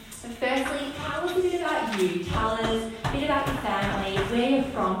about you. Tell us a bit about your family, where you're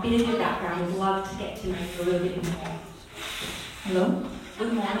from, a bit of your background. We'd love to get to know you a little bit more. Hello,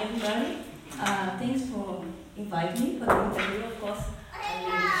 good morning everybody. Thanks for inviting me for the interview. Of course, I'm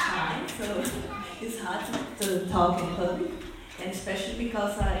really shy, so it's hard to talk in public, and especially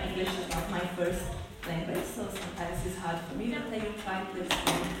because English is not my first language, so sometimes it's hard for me, but I will try to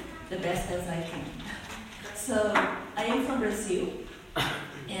explain the best as I can. So, I am from Brazil,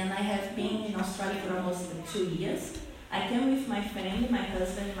 and I have been in Australia for almost 2 years. I came with my family, my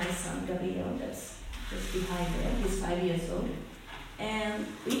husband, and my son, Gabriel, that's just behind there. He's 5 years old. And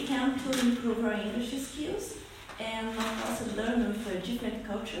we came to improve our English skills and of course learn with different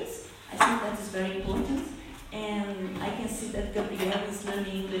cultures. I think that is very important. And I can see that Gabriel is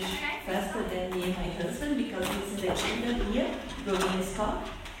learning English faster than me and my husband because he's in the kindergarten growing in Scott.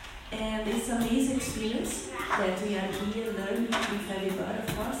 And it's an amazing experience that we are here learning with everybody,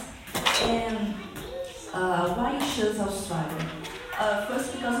 of course. And why you chose Australia?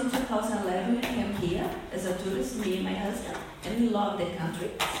 First, because in 2011 we came here as a tourist, me and my husband, and we love the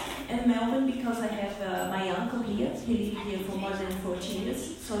country. And Melbourne, because I have my uncle here. He lived here for more than 14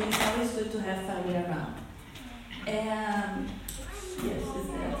 years, so it's always good to have family around. And yes, is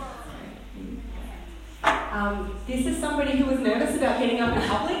that. This is somebody who was nervous about getting up in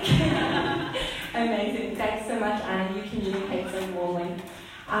public. Amazing. Thanks so much, Anna. You communicate so warmly.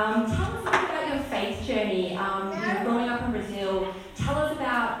 Tell us a bit about your faith journey. You're growing up in Brazil. Tell us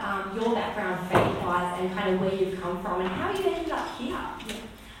about your background faith-wise and kind of where you've come from and how you ended up here.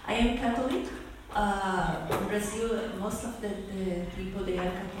 I am Catholic. In Brazil, most of the people, they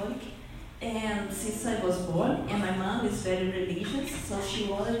are Catholic. And since I was born, and my mom is very religious, so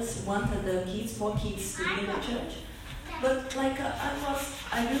she always wanted the kids, 4 kids, to be in the church. But like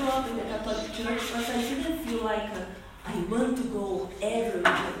I grew up in the Catholic church, but I didn't feel like I want to go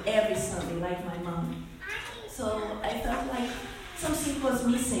every Sunday like my mom. So I felt like something was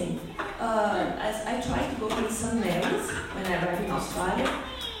missing. As I tried to go to St. Mary's when I arrived in Australia,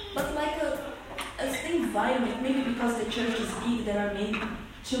 but like as the environment, maybe because the church is big, there are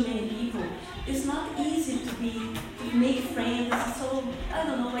too many people. It's not easy to make friends. So I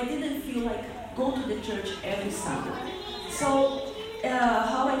don't know. I didn't feel like go to the church every Sunday. So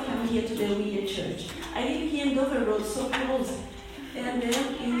how I come here to the Wheeler Church? I live here in Dover Road, so close. And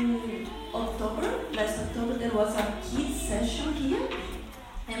then in last October, there was a kids session here,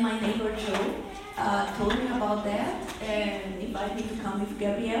 and my neighbor Joe told me about that and invited me to come with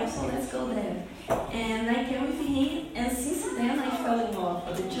Gabriel, so let's go there. And I came with him, and since then I fell in love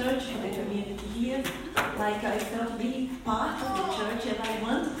with the church, with the community here. Like I felt really part of the church, and I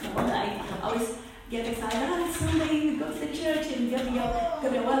want to come. I always get excited, it's Sunday, we go to the church, and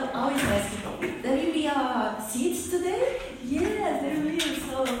Gabriel always asks me, there will be seats today? Yes, there will.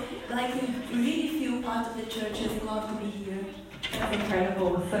 So, like, you really feel part of the church, and we love to be here. That's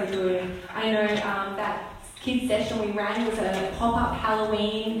incredible, so good. I know that kids session we ran was a pop-up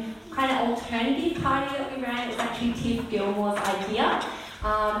Halloween kind of alternative party that we ran. It was actually Tiff Gilmore's idea.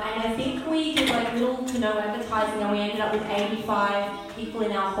 And I think we did like little to no advertising, and we ended up with 85 people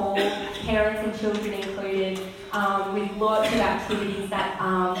in our hall, parents and children included, with lots of activities that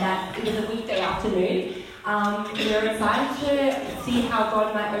it was a weekday afternoon. We're excited to see how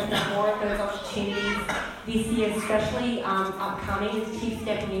God might open up more of those opportunities this year, especially upcoming with Tiff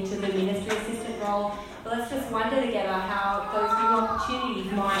stepping into the ministry assistant role. But let's just wonder together how those new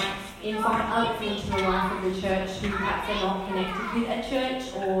opportunities might invite others into the life of the church who perhaps are not connected with a church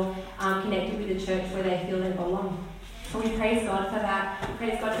or connected with a church where they feel they belong. So we praise God for that. We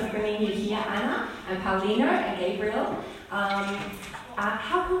praise God for bringing you here, Anna and Paulino and Gabriel.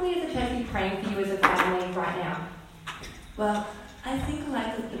 How can we as a church be praying for you as a family right now? Well, I think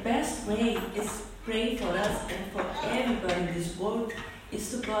like the best way is pray for us and for everybody in this world is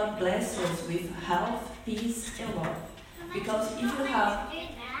to God bless us with health, peace, and love. Because if you have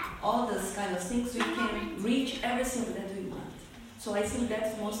all those kind of things, we can reach everything that we want. So I think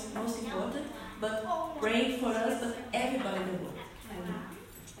that's most important. But pray for us, but everybody in the world.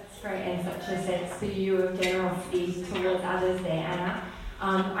 That's great, and such a sense for you of generosity towards others there, Anna.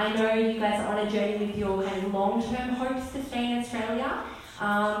 I know you guys are on a journey with your kind of long-term hopes to stay in Australia.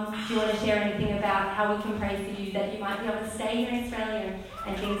 Do you want to share anything about how we can pray for you that you might be able to stay here in Australia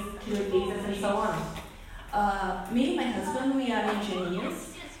and things to do with visas and so on? Me and my husband, we are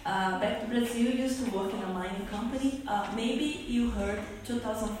engineers. Back to Brazil, used to work in a mining company. Maybe you heard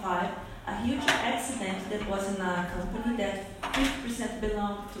 2005, a huge accident that was in a company that 50%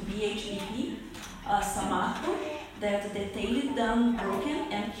 belonged to BHP, Samarco, that the tail dam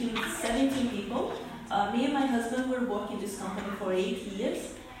broken and killed 17 people. Me and my husband were working in this company for 8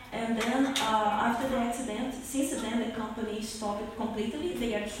 years, and then after the accident, since then the company stopped completely.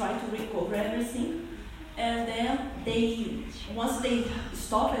 They are trying to recover everything. And then once they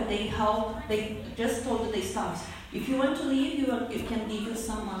stopped, they just told the staff, if you want to leave, you can give you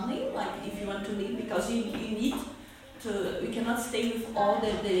some money, like if you want to leave, because you need to, we cannot stay with all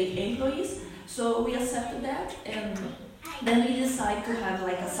the employees. So we accepted that, and then we decided to have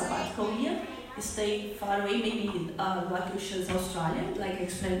like a sabbatical year, stay far away, maybe like we chose Australia, like I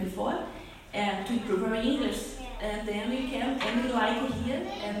explained before, and to improve our English. And then we can, and we like it here,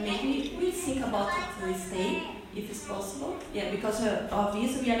 and maybe we think about it to stay, if it's possible. Yeah, because our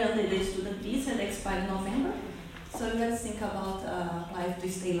visa, we are under the student visa that expires in November. So let's think about life to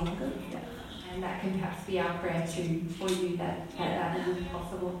stay longer. Yeah. And that can perhaps be our prayer too for you that will be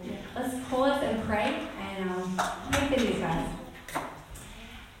possible. Yeah. Let's pause and pray and pray for these guys.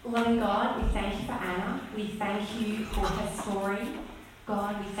 Loving God, we thank you for Anna. We thank you for her story.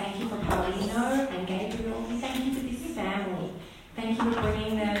 God, we thank you for Paulino and Gabriel. We thank you for this family. Thank you for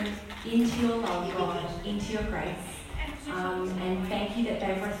bringing them into your love, God, into your grace. And thank you that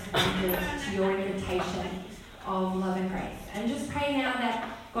they've responded to your invitation of love and grace. And just pray now that,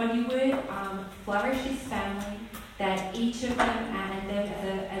 God, you would flourish this family, that each of them and them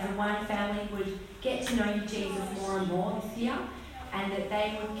as a one family would get to know you, Jesus, more and more this year, and that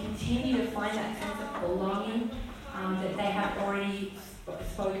they would continue to find that sense of belonging that they have already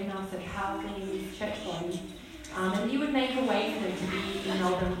spoken of how many in this church body. And you would make a way for them to be in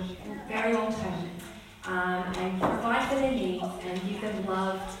Melbourne very long term, and provide for their needs and give them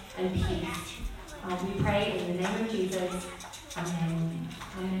love and peace. We pray in the name of Jesus. Amen.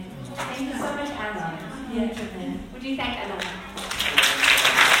 Amen. Thank you so much, Anna. Yeah, amen. Would you thank Anna?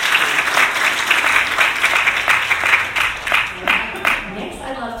 Next,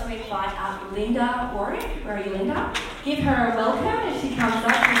 I'd love to invite up Linda Warwick. Where are you, Linda? Give her a welcome as she comes up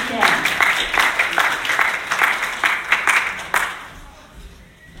to share.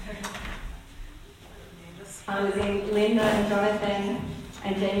 I was in Linda and Jonathan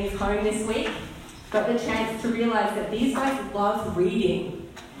and Jamie's home this week. Got the chance to realise that these guys love reading.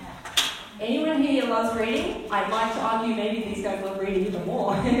 Anyone here loves reading? I'd like to argue maybe these guys love reading even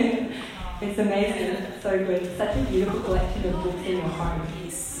more. It's amazing. It's so good. Such a beautiful collection of books in your home.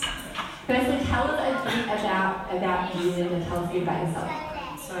 Firstly, tell us a bit about you and tell us a bit about yourself.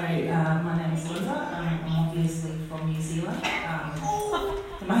 So, my name is Linda. I'm obviously from New Zealand.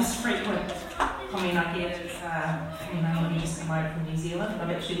 The most frequent comment I get is, you just come over from New Zealand. I've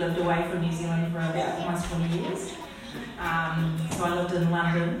actually lived away from New Zealand for about almost 20 years. So I lived in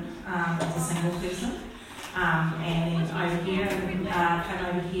London as a single person. And then over here, came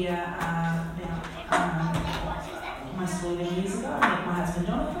over here almost 11 years ago. I met my husband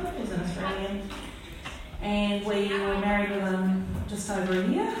Jonathan, who's an Australian. And we were married within just over a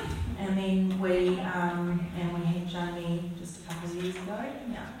year. And then we had Jamie just a couple of years ago.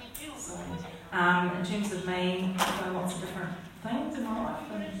 Yeah. So, in terms of me, I've done lots of different things in my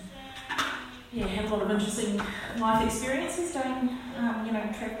life, and had a lot of interesting life experiences doing,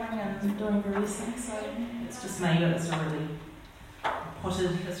 travelling and doing various things. So it's just me, but it's a really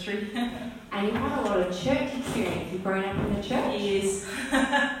potted history. And you've had a lot of church experience. You've grown up in the church? Yes.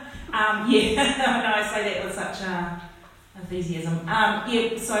 I say that with such enthusiasm.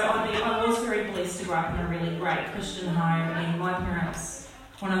 So I was very blessed to grow up in a really great Christian home, and my parents,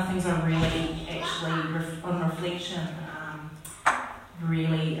 one of the things I really actually, on reflection,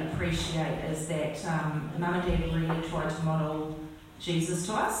 really appreciate is that Mum and Dad really tried to model Jesus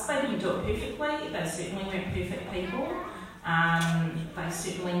to us. They didn't do it perfectly. They certainly weren't perfect people. They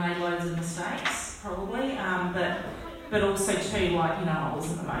certainly made loads of mistakes, probably. But also too, I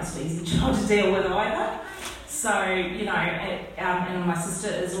wasn't the most easy child to deal with either. So, and my sister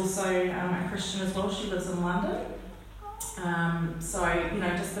is also a Christian as well. She lives in London.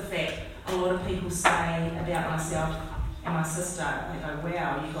 Just the fact a lot of people say about myself and my sister, they go,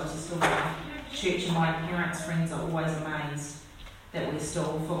 wow, you guys are still going to church, and my parents' friends are always amazed that we're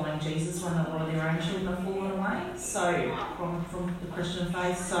still following Jesus when a lot of their own children have fallen away. So, from the Christian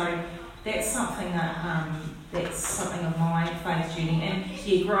faith. So, that's something of my faith journey.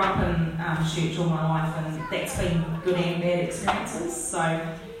 And grew up in church all my life, and that's been good and bad experiences. So,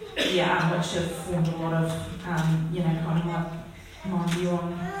 which have formed a lot of, my view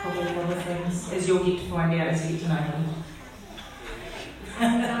on probably a lot of things, as you'll get to find out as you get to know me.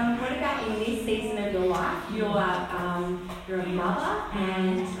 And what about in this season of your life? You're a mother,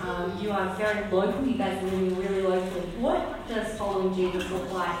 and you are very local. You guys are living really locally. What does following Jesus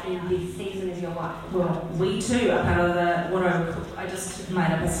look like in this season of your life? Well, we too are part of I just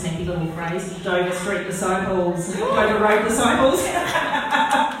made up a snappy little phrase, Dover Street Disciples, Dover Road Disciples.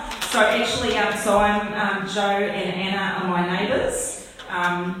 So actually, so I'm Joe and Anna are my neighbours.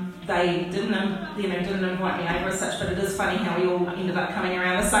 They didn't invite me over as such, but it is funny how we all ended up coming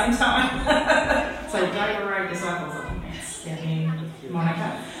around the same time. So Dover Road Disciples, I think that's down in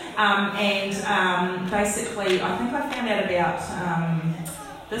Monica. Basically, I think I found out about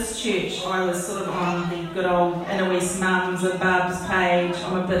this church. I was sort of on the good old Inner West Mums and Barb's page.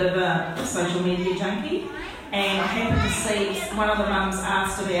 I'm a bit of a social media junkie, and I happened to see one of the mums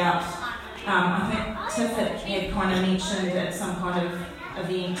asked about, I think Tiff had kind of mentioned at some kind of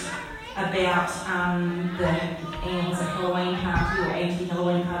event about was a Halloween party or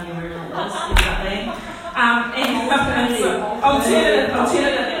anti-Halloween party or whatever it was, alternative,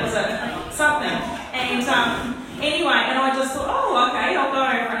 that was it, something. And anyway, and I just thought, oh, okay, I'll go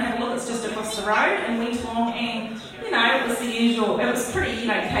over and have a look. It's just across the road, and went along, and it was the usual. It was pretty,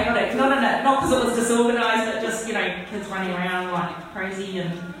 chaotic. Not because it was disorganised, but just kids running around like crazy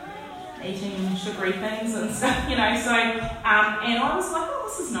and eating sugary things and stuff, So and I was like, oh,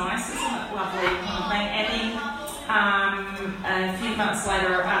 this is nice, isn't it lovely, kind of thing. And then a few months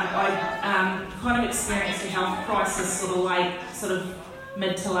later, I kind of experienced a health crisis, sort of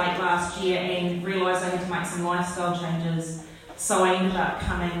mid to late last year, and realised I had to make some lifestyle changes. So I ended up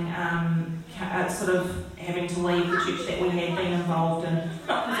coming, sort of having to leave the church that we had been involved in,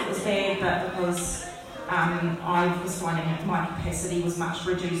 not because it was bad, but because I was finding that my capacity was much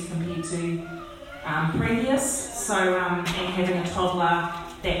reduced compared to previous. So, and having a toddler,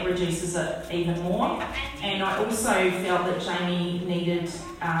 that reduces it even more. And I also felt that Jamie needed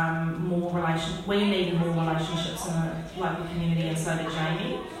we needed more relationships in the local community, and so did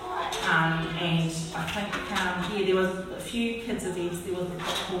Jamie. And I think, there was a few kids' events. There was a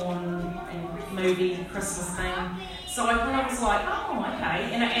popcorn and movie Christmas thing. So I kind of was like, oh,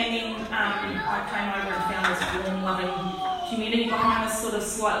 okay. And then I came over and found this warm, loving community behind this sort of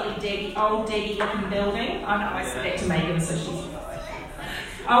slightly old daggy-looking building. I know I said that to Megan, so she's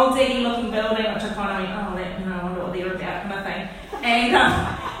old daggy-looking building, which I kind of went, oh, I wonder what they're about, kind of thing. And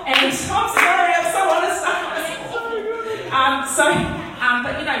I'm sorry, I'm so honest.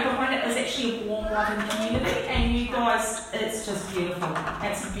 But behind it is actually a warm, loving community, and you guys, it's just beautiful.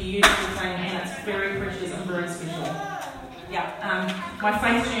 It's a beautiful thing, and it's very precious and very special. Yeah. My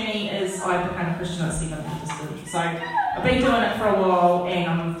faith journey is I became a Christian at 7 so I've been doing it for a while, and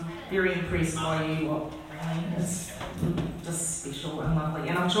I'm very impressed by you. What really is just special and lovely,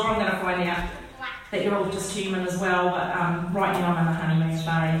 and I'm sure I'm going to find out that you're all just human as well. But right now I'm in the honeymoon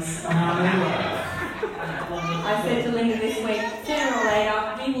phase. I said to Linda this week, sooner or later,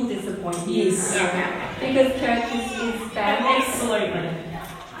 we will disappoint you. Yes. Because church is family. Absolutely.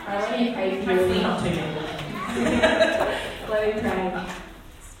 Let me pray for you. Hopefully not too bad. Let me pray.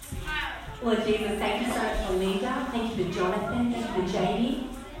 Lord Jesus, thank you so much for Linda. Thank you for Jonathan. Thank you for Jamie.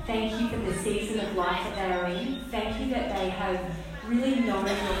 Thank you for the season of life that they are in. Thank you that they have really known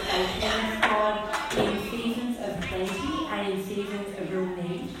your faithfulness, God, in seasons of plenty and in seasons of real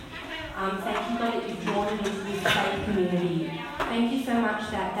need. Thank you, God, that you've drawn them into this faith community. Thank you so much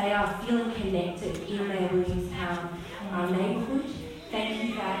that they are feeling connected in their Williamstown neighbourhood. Thank you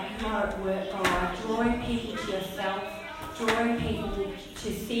that you are at work, God, drawing people to yourself, drawing people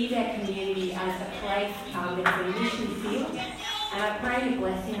to see their community as a place that's a mission field. And I pray your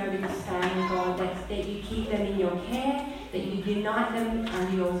blessing over this family, God, that you keep them in your care, that you unite them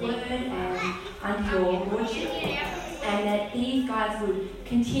under your word and under your lordship, and that these guys would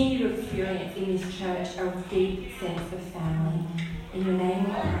continue to experience in this church a deep sense of family. In your name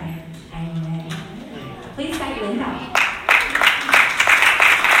we pray. Amen. Please thank Linda.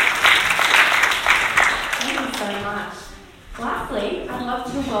 Thank you so much. Lastly, I'd love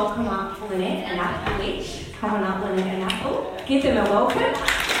to welcome up Lynette and Apple each. Come on up, Lynette and Apple. Give them a welcome.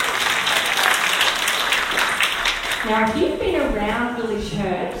 Now, if you've been around Village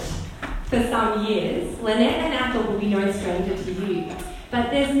Church for some years, Lynette and Apple will be no stranger to you. But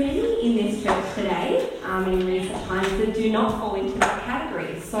there's many in this church today, in recent times, that do not fall into that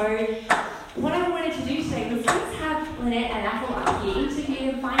category. So what I wanted to do today was let's have Lynette and Apple up here,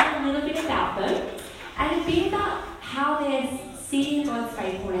 interview them, find out a little bit about them, and a bit about how they're seeing God's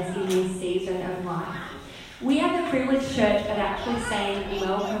faithfulness in this season of life. We have the privileged church of actually saying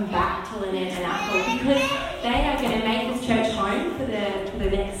welcome back to Lynette and Apple, because they are going to make this church home for the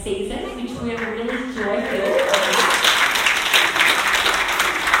next season, which we are really joyful.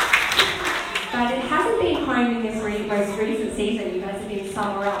 But it hasn't been home in this most recent season. You guys have been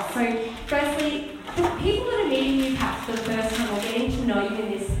somewhere else. So firstly, for people that are meeting you perhaps for the first time or getting to know you in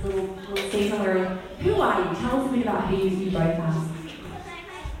this little season we're in, who are you? Tell us a bit about who you both are.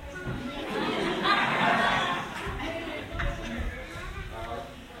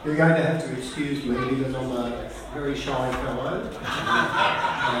 You're going to have to excuse me because I'm a very shy fellow.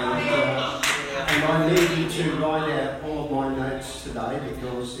 And I needed to write out all of my notes today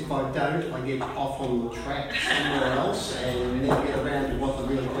because if I don't, I get off on the track somewhere else and never get around to what the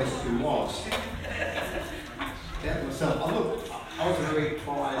real question was. About myself, I was a very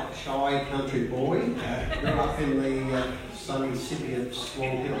quiet, shy country boy. Grew up in the sunny city of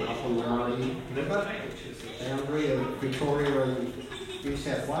Swan Hill up on the Murray River, which is the boundary of Victoria and New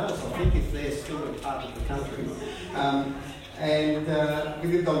South Wales, I think, if they're still a part of the country. And we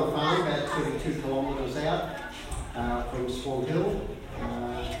lived on a farm about 22 kilometres out from Swan Hill.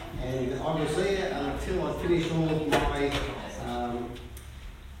 And I was there until I finished all of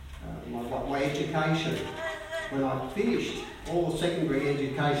my education. When I finished all the secondary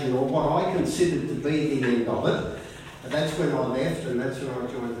education, or what I considered to be the end of it, that's when I left, and that's when I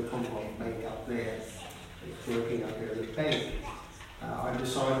joined the Commonwealth Bank up there, working up there at the bank. I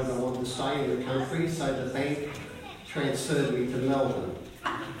decided I wanted to stay in the country, so the bank transferred me to Melbourne.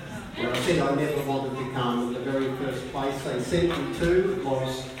 And I said I never wanted to come. The very first place they sent me to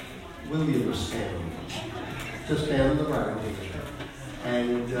was Williamstown, just down the road here.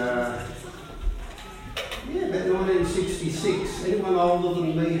 And about 1966. Anyone older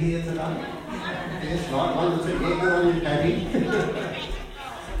than me here today? Yes, right, 1 or 2. Yeah, good on you, Paddy.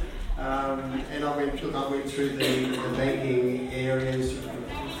 And I went through the banking areas,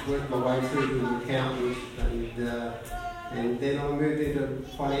 worked my way through to an accountant, and then I moved into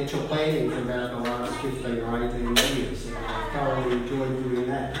financial planning for about the last 15 or 18 years. And I thoroughly enjoyed doing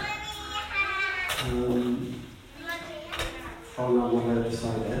that. I'm not allowed to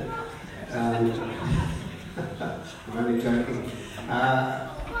say that. I'm only joking.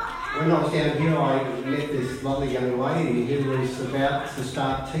 When I was down here, I met this lovely young lady who was about to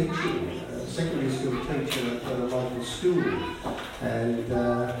start teaching, a secondary school teacher at a local school. And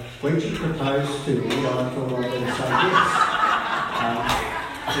when she proposed to me, I thought I'd better say yes.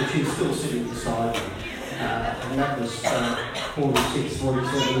 But she's still sitting beside me. And that was 46,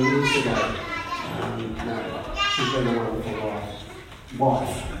 47 years ago. No, she's been a wonderful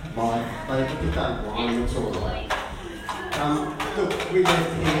wife. They don't mind, it's all right. Look, we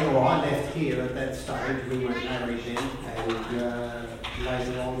left here, or I left here at that stage. We weren't married then, and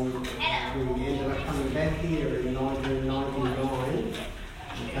later on we ended up coming back here in 1999.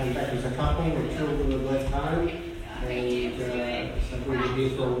 We came back as a couple, the children had left home, and so we were here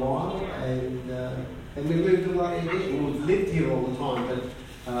for a while, and we moved away again. We lived here all the time, but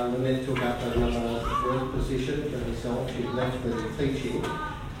Lynette took up another work position for herself. She left the teaching.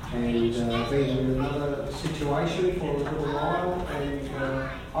 And been in another situation for a little while, and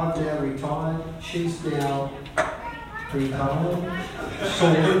I've now retired. She's now retired,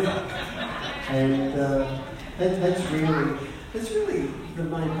 sort of, and that's really the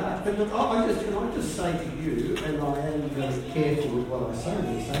main part. But look, can I just say to you, and I am very careful with what I say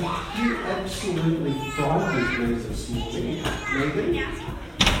these days, you absolutely frightened me this morning, Megan.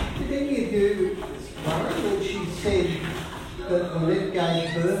 Did any of you worry when she said that Lynette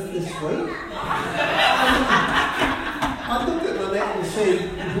gave birth this week? I looked at Lynette and said,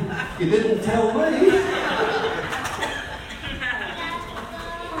 you didn't tell me.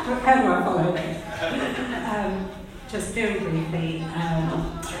 How do I follow that? Just very briefly,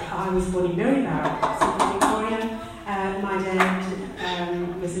 I was born in Maryborough, Central Victoria. My dad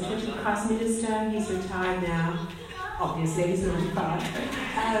was a Church of Christ minister. He's retired now. Obviously, he's 95.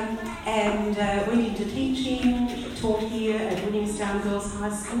 And went into teaching, taught here at Williamstown Girls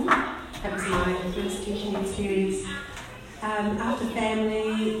High School. That was my first teaching experience. After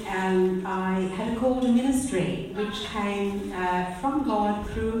family, I had a call to ministry, which came from God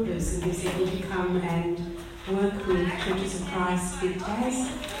through a person who said, would you come and work with Churches of Christ Big Taz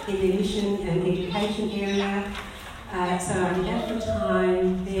in their mission and education area. So I did that for a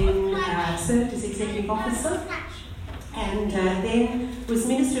time, then served as executive officer, and then was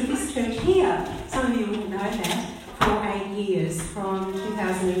minister of this church here. Some of you wouldn't know that, for 8 years, from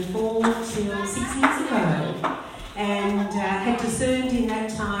 2004 till 6 years ago. And had discerned in that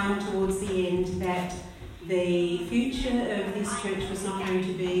time towards the end that the future of this church was not going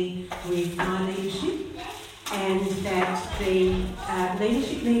to be with my leadership, and that the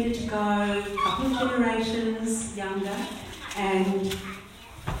leadership needed to go a couple of generations younger, and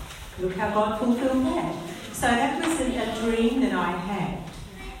look how God fulfilled that. So that was a dream that I had,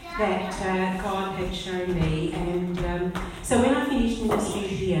 that God had shown me. And so when I finished ministry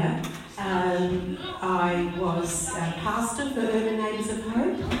here, I was pastor for Urban Neighbours of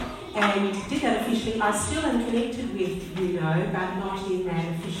Hope, and did that officially. I still am connected with UNO, but not in that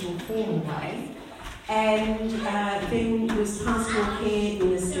official formal way. and then was pastoral care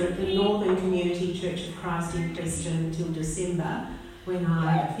minister at the Northern Community Church of Christ in Preston until December, when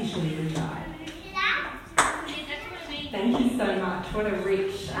I officially retired. Thank you so much. What a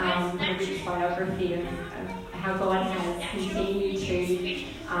rich biography of how God has continued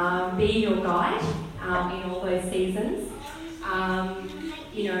to be your guide in all those seasons.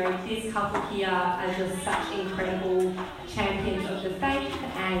 This couple here are just such incredible champions of the faith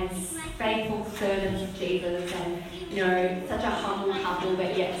and faithful servants of Jesus, and such a humble couple,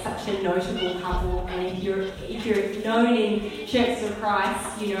 but yet such a notable couple. And if you're known in Church of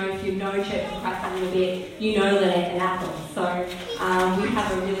Christ, if you know Church of Christ a little bit, you know Lynette and Apple. So we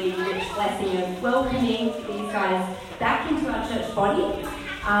have a really rich blessing of welcoming these guys back into our church body.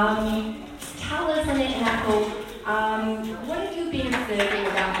 Tell us, Lynette and Apple, what have you been observing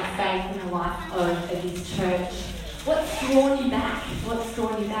about the faith and the life of this church? What's drawn you back?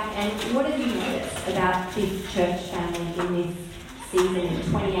 And what have you noticed about this church family in this season in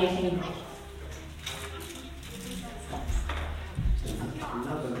 2018?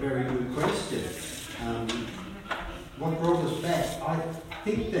 Another very good question. What brought us back? I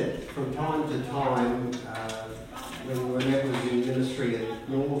think that from time to time, when Ed was in ministry at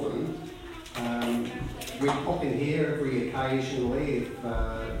Northern, we'd pop in here every occasionally if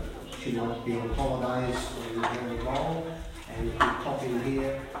she might be on holidays or in a role, and we'd pop in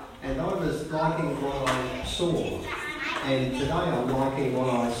here. And I was liking what I saw, and today I'm liking what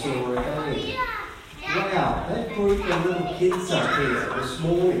I saw again. Wow, that group of little kids up here this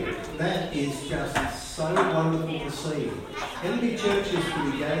morning, that is just so wonderful to see. How many churches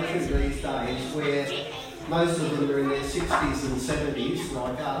do we go to these days where most of them are in their 60s and 70s,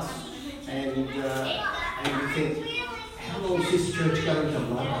 like us, and you think, how long is this church going to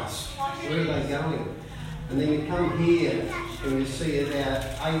last? Where are they going? And then you come here and you see about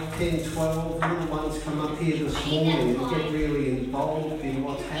 8, 10, 12 little ones come up here this morning and get really involved in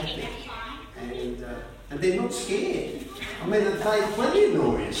what's happening. And they're not scared. I mean, they've made plenty of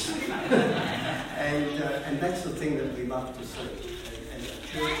noise. and that's the thing that we love to see. And the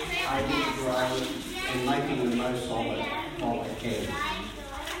church able to grow and making the most of it while they can.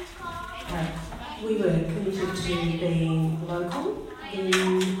 We were committed to being local in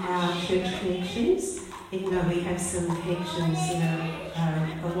our church connections, even though we have some connections in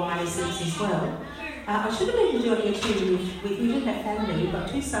a wider sense as well. I should have mentioned earlier too, we do have family. We've got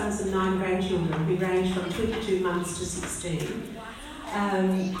 2 sons and 9 grandchildren who range from 22 months to 16.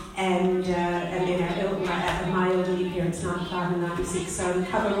 And then my elderly parents, 95 and 96, so we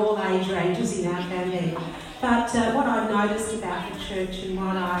cover all age ranges in our family. But what I've noticed about the church and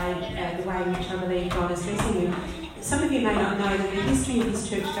the way in which I believe God is blessing you, some of you may not know that the history of this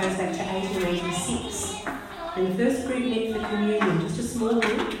church goes back to 1886. And the first group met for communion, just a small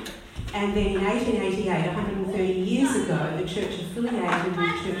group. And then in 1888, 130 years ago, the church affiliated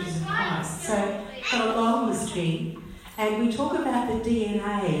with Churches of Christ. So got a long history. And we talk about the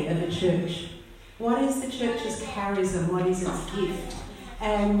DNA of a church. What is the church's charism? What is its gift?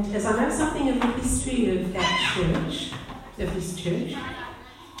 And as I know something of the history of that church, of this church,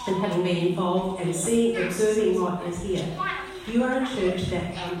 and having been involved and observing what is here, you are a church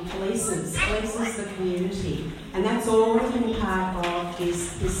that blesses the community, and that's always been part of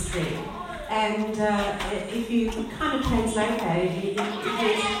this history. And if you kind of translate that, it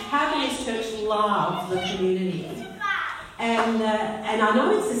is how can this church love the community? And I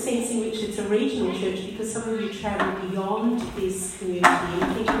know it's a sense in which it's a regional church because some of you travel beyond this community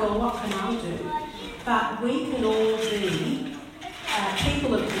and think, well, what can I do? But we can all be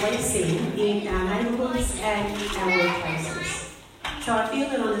people of blessing in our neighbourhoods and our workplaces. So I feel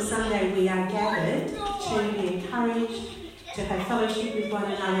that on a Sunday we are gathered to be encouraged, to have fellowship with one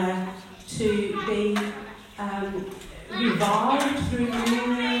another, to be revived through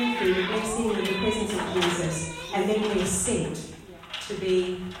communion, through the blessing and the presence of Jesus. And then we're sent to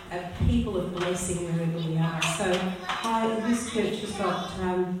be a people of blessing wherever we are. So this church has got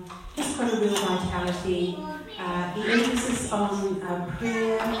just got a real vitality. The emphasis on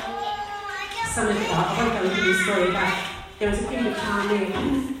prayer. Some of I won't go into this story, but there was a period of time where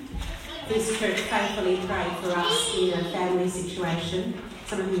this church faithfully prayed for us in a family situation.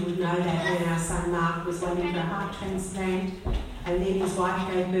 Some of you would know that when our son Mark was waiting for a heart transplant, and then his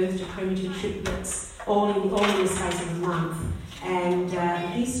wife gave birth to premature triplets, all in the space of a month. And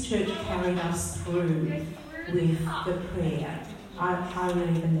this church carried us through with the prayer. I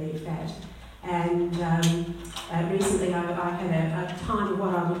really believe that. And recently I had a time of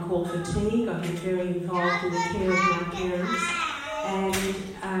what I would call fatigue. I've been very involved in the care of my parents and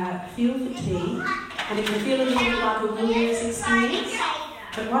feel fatigue. And it can feel a little bit like a wilderness experience.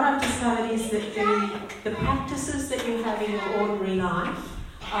 But what I've discovered is that the practices that you have in your ordinary life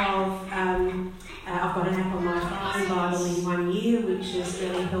of, I've got an app on my phone, Bible in 1 year, which is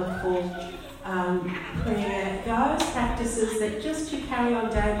really helpful. Prayer, those practices that just you carry on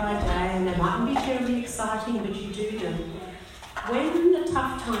day by day, and they mightn't be terribly exciting, but you do them. When the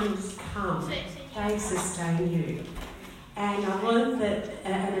tough times come, they sustain you. And I've learned that,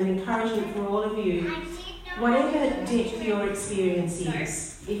 and an encouragement for all of you, whatever depth your experience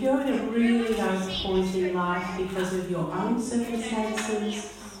is, if you're at a really low point in life because of your own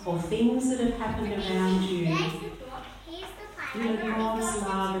circumstances or things that have happened around you, God's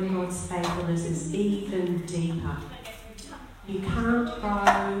love and God's faithfulness is even deeper. You can't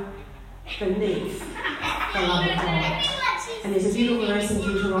go beneath the love of God. And there's a beautiful verse in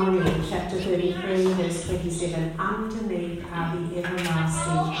Deuteronomy, chapter 33, verse 27, underneath are the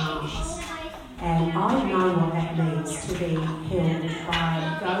everlasting arms. And I know what that means to be held by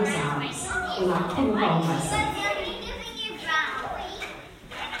those arms when I couldn't hold myself.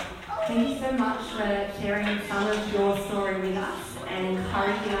 Thank you so much for sharing some of your story with us and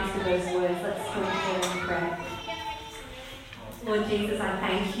encouraging us with those words. Let's come together and pray. Lord Jesus, I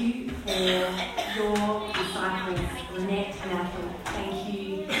thank you for your disciples, Lynette and Ethel. Thank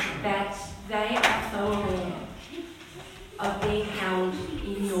you that they are so aware of being held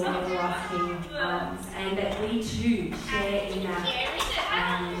in your everlasting arms, and that we too share in that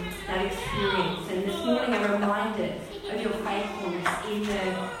experience. And this morning I'm reminded of your faithfulness in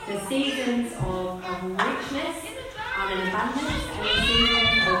the seasons of richness and abundance, and the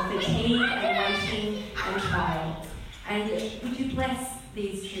seasons of fatigue and waiting and trial. And would you bless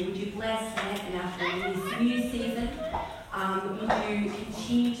these two? Would you bless Lynette and Ethel in this new season? Would you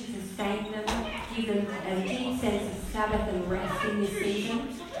continue to sustain them, give them a deep sense of Sabbath and rest in this season,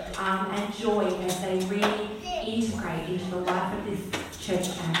 and joy as they really integrate into the life of this church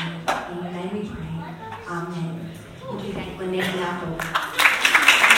family. In your name we pray. Amen. Would you thank Lynette and Ethel?